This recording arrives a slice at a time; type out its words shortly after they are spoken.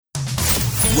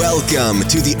Welcome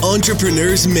to the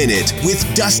Entrepreneur's Minute with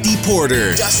Dusty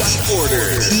Porter.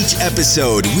 Each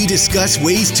episode, we discuss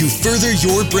ways to further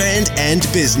your brand and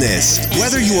business.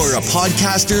 Whether you are a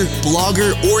podcaster,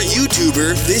 blogger, or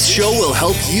YouTuber, this show will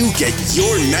help you get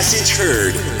your message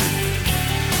heard.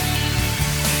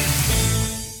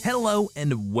 Hello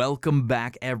and welcome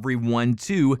back, everyone,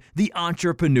 to the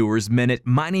Entrepreneur's Minute.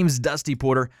 My name is Dusty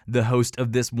Porter, the host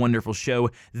of this wonderful show.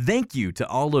 Thank you to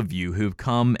all of you who've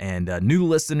come, and new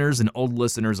listeners and old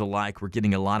listeners alike. We're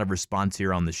getting a lot of response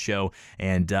here on the show.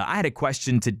 And I had a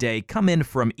question today come in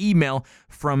from email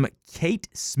from Kate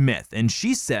Smith, and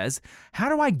she says, how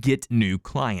do I get new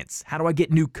clients? How do I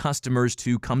get new customers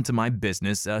to come to my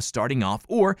business starting off?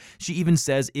 Or she even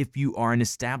says, if you are an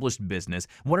established business,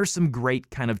 what are some great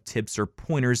kind of tips or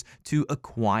pointers to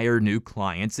acquire new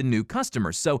clients and new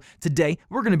customers? So today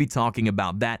we're going to be talking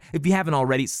about that. If you haven't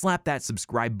already, slap that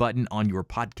subscribe button on your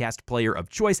podcast player of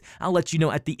choice. I'll let you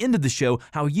know at the end of the show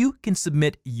how you can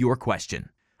submit your question.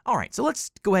 All right, so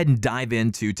let's go ahead and dive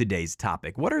into today's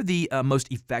topic. What are the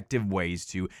most effective ways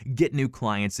to get new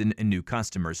clients and new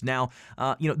customers? Now,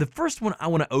 the first one I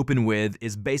want to open with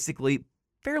is basically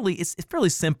it's fairly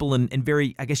simple and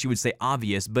very, I guess you would say,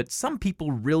 obvious, but some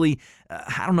people really,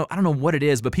 I don't know what it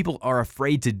is, but people are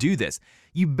afraid to do this.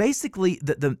 You basically,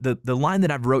 the line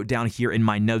that I've wrote down here in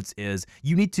my notes is,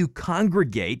 you need to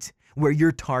congregate where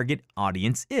your target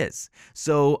audience is.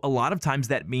 So a lot of times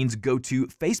that means go to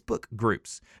Facebook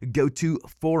groups, go to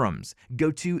forums, go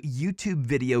to YouTube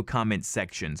video comment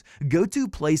sections, go to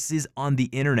places on the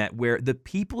internet where the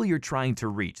people you're trying to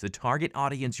reach, the target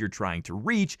audience you're trying to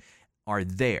reach, are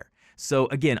there. So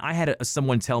again, I had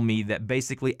someone tell me that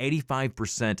basically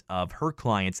 85% of her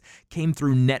clients came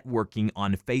through networking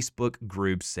on Facebook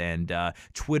groups and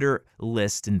Twitter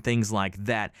lists and things like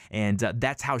that. And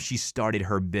that's how she started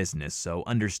her business. So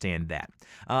understand that.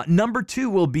 Number 2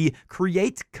 will be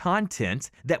create content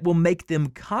that will make them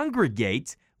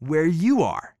congregate where you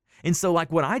are. And so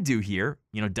like what I do here,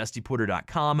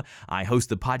 dustyporter.com, I host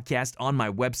the podcast on my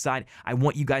website. I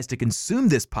want you guys to consume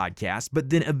this podcast,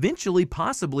 but then eventually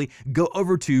possibly go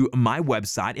over to my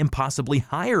website and possibly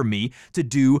hire me to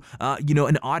do,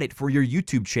 an audit for your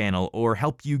YouTube channel or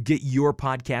help you get your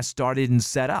podcast started and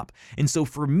set up. And so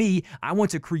for me, I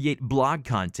want to create blog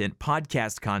content,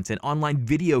 podcast content, online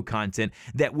video content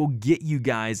that will get you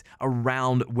guys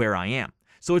around where I am.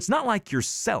 So it's not like you're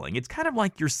selling. It's kind of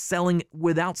like you're selling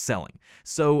without selling.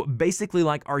 So basically,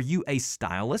 like, are you a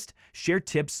stylist? Share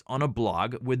tips on a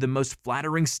blog with the most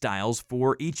flattering styles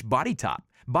for each body type.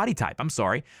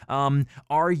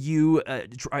 Are you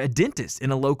a dentist in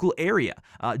a local area?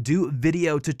 Do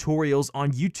video tutorials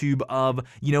on YouTube of,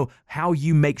 how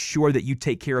you make sure that you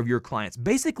take care of your clients.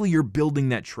 Basically, you're building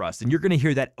that trust, and you're going to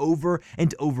hear that over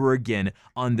and over again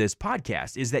on this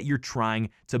podcast, is that you're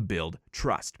trying to build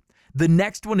trust. The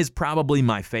next one is probably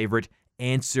my favorite.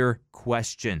 Answer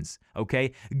questions,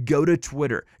 okay? Go to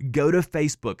Twitter, go to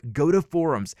Facebook, go to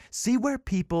forums, see where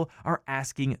people are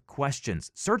asking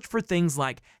questions. Search for things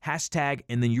like hashtag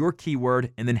and then your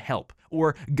keyword and then help.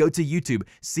 Or go to YouTube,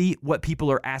 see what people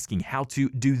are asking, how to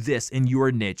do this in your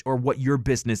niche or what your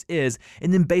business is,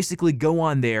 and then basically go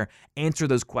on there, answer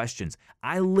those questions.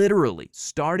 I literally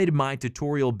started my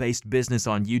tutorial-based business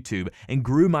on YouTube and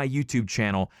grew my YouTube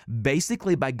channel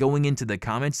basically by going into the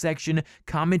comment section,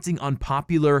 commenting on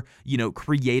popular,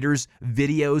 creators'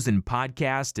 videos and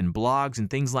podcasts and blogs and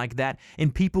things like that,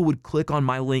 and people would click on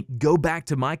my link, go back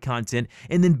to my content,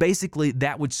 and then basically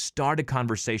that would start a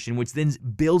conversation, which then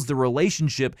builds the relationship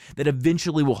that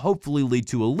eventually will hopefully lead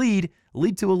to a lead.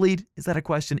 Lead to a lead? Is that a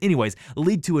question? Anyways,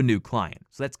 lead to a new client.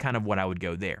 So that's kind of what I would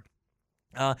go there.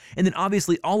 And then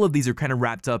obviously all of these are kind of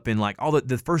wrapped up in like all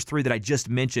the first 3 that I just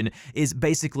mentioned is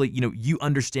basically, you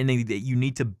understanding that you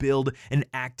need to build an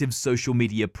active social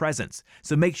media presence.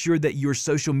 So make sure that your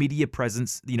social media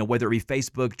presence, whether it be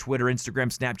Facebook, Twitter,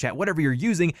 Instagram, Snapchat, whatever you're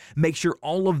using, make sure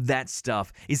all of that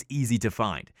stuff is easy to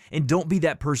find. And don't be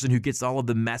that person who gets all of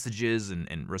the messages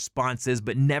and responses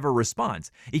but never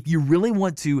responds. If you really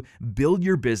want to build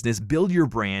your business, build your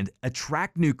brand,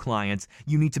 attract new clients,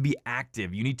 you need to be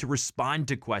active. You need to respond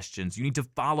to questions. You need to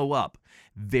follow up.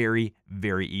 Very,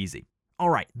 very easy. All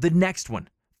right, the next one.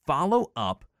 Follow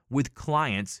up with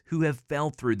clients who have fell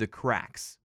through the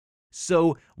cracks.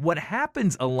 So what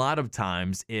happens a lot of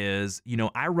times is,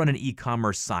 I run an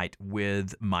e-commerce site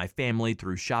with my family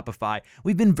through Shopify.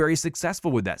 We've been very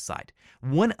successful with that site.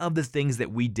 One of the things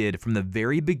that we did from the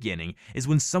very beginning is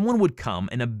when someone would come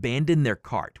and abandon their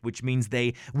cart, which means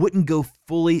they wouldn't go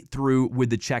fully through with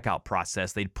the checkout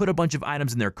process. They'd put a bunch of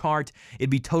items in their cart. It'd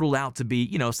be totaled out to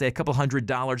be, say a couple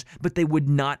 $100, but they would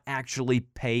not actually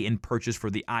pay and purchase for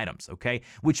the items, okay?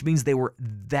 Which means they were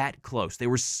that close. They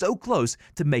were so close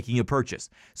to making a purchase.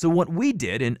 So what we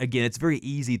did, and again, it's very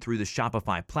easy through the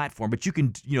Shopify platform, but you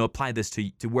can, apply this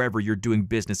to wherever you're doing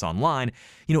business online.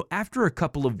 After a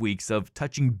couple of weeks of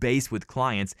touching base with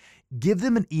clients, give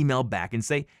them an email back and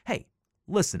say, hey,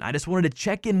 listen, I just wanted to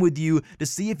check in with you to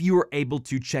see if you were able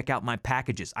to check out my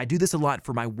packages. I do this a lot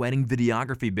for my wedding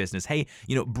videography business. Hey,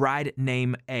 bride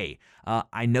name A.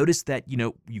 I noticed that,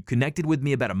 you connected with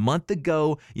me about a month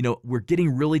ago. We're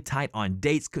getting really tight on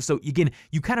dates. So again,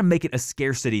 you kind of make it a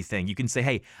scarcity thing. You can say,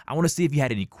 hey, I want to see if you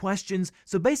had any questions.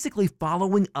 So basically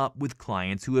following up with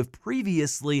clients who have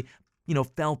previously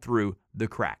fell through the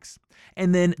cracks.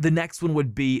 And then the next one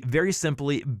would be very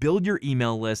simply build your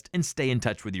email list and stay in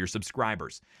touch with your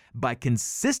subscribers by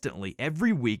consistently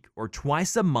every week or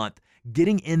twice a month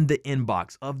getting in the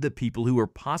inbox of the people who are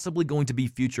possibly going to be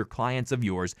future clients of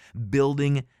yours,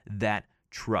 building that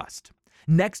trust.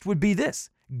 Next would be this: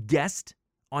 guest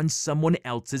on someone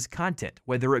else's content,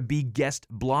 whether it be guest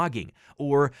blogging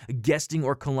or guesting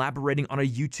or collaborating on a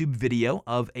YouTube video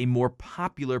of a more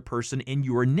popular person in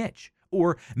your niche.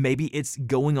 Or maybe it's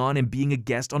going on and being a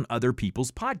guest on other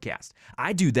people's podcasts.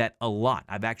 I do that a lot.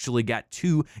 I've actually got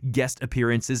 2 guest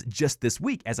appearances just this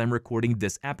week as I'm recording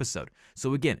this episode.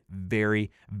 So again,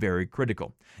 very, very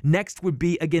critical. Next would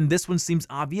be, again, this one seems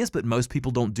obvious, but most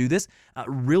people don't do this.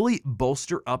 Really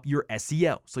bolster up your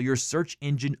SEO, so your search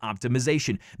engine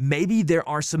optimization. Maybe there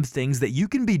are some things that you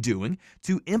can be doing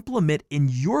to implement in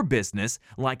your business,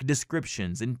 like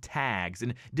descriptions and tags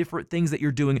and different things that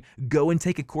you're doing. Go and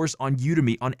take a course on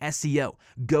Udemy on SEO.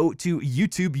 Go to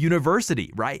YouTube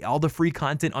University, right? All the free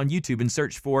content on YouTube, and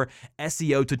search for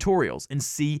SEO tutorials and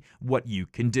see what you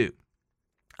can do.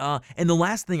 And the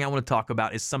last thing I want to talk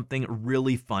about is something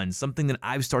really fun, something that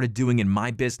I've started doing in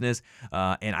my business,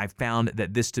 and I found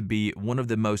that this to be one of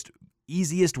the most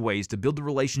easiest ways to build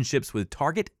relationships with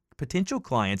target potential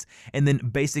clients and then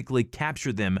basically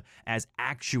capture them as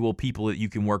actual people that you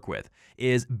can work with,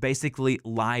 is basically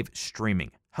live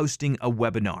streaming, hosting a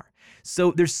webinar.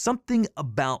 So there's something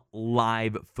about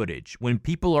live footage when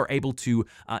people are able to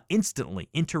instantly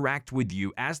interact with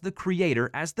you as the creator,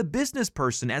 as the business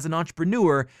person, as an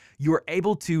entrepreneur. You're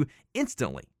able to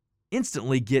instantly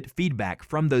get feedback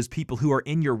from those people who are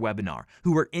in your webinar,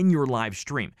 who are in your live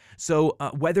stream. So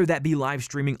whether that be live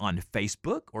streaming on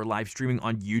Facebook or live streaming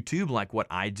on YouTube like what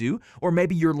I do, or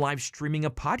maybe you're live streaming a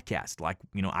podcast like,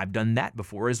 I've done that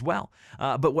before as well.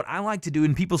 But what I like to do,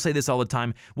 and people say this all the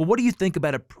time, well, what do you think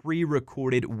about a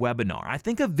pre-recorded webinar? I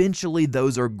think eventually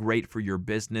those are great for your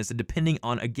business, depending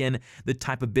on, again, the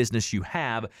type of business you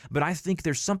have. But I think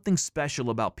there's something special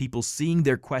about people seeing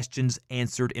their questions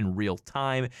answered in real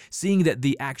time, seeing that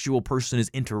the actual person is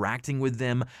interacting with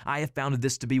them. I have found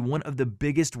this to be one of the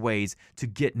biggest ways to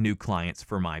get new clients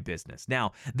for my business.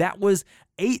 Now, that was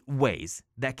 8 ways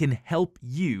that can help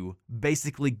you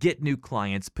basically get new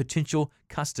clients, potential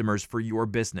customers for your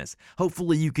business.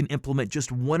 Hopefully you can implement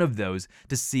just one of those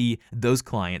to see those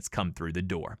clients come through the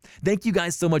door. Thank you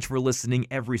guys so much for listening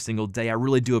every single day. I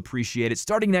really do appreciate it.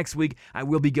 Starting next week, I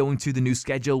will be going to the new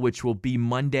schedule, which will be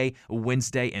Monday,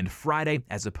 Wednesday, and Friday,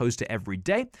 as opposed to every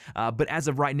day. But as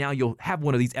of right now, you'll have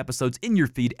one of these episodes in your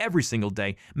feed every single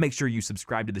day. Make sure you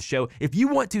subscribe to the show. If you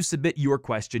want to submit your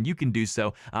question, you can do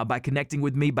so by connecting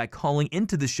with me by calling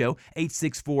into the show,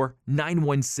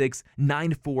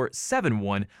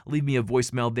 864-916-9471. Leave me a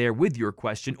voicemail there with your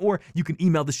question, or you can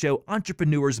email the show,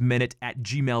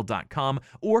 entrepreneursminute@gmail.com,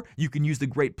 or you can use the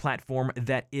great platform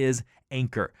that is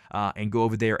Anchor and go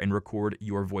over there and record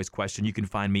your voice question. You can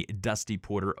find me, Dusty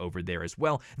Porter, over there as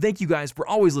well. Thank you guys for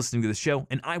always listening to the show,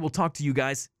 and I will talk to you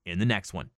guys in the next one.